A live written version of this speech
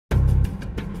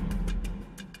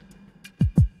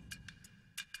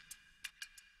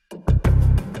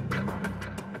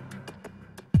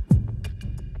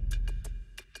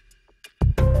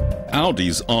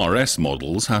Audi's RS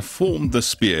models have formed the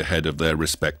spearhead of their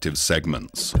respective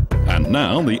segments. And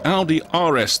now the Audi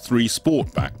RS3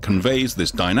 Sportback conveys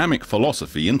this dynamic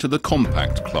philosophy into the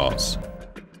compact class.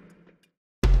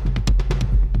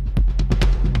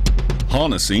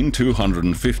 Harnessing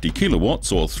 250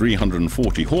 kilowatts or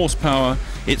 340 horsepower,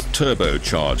 its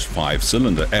turbocharged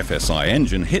 5-cylinder FSI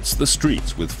engine hits the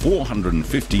streets with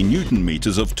 450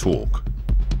 Newton-meters of torque.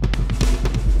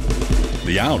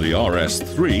 The Audi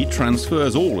RS3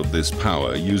 transfers all of this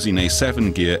power using a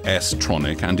 7-gear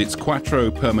S-tronic and its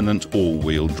quattro permanent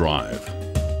all-wheel drive.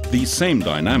 These same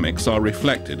dynamics are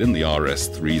reflected in the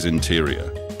RS3's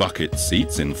interior. Bucket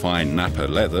seats in fine Napa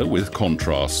leather with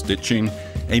contrast stitching,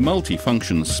 a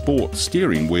multi-function sport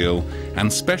steering wheel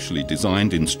and specially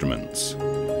designed instruments.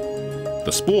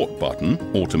 The Sport button,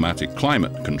 automatic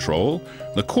climate control,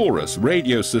 the Chorus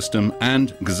radio system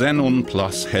and Xenon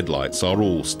Plus headlights are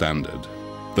all standard.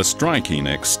 The striking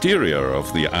exterior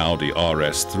of the Audi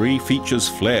RS3 features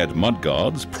flared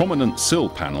mudguards, prominent sill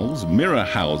panels, mirror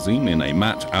housing in a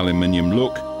matte aluminium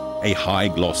look, a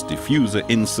high-gloss diffuser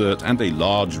insert and a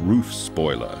large roof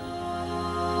spoiler.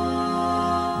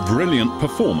 Brilliant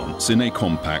performance in a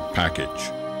compact package.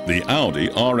 The Audi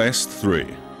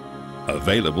RS3.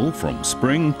 Available from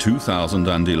spring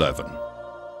 2011.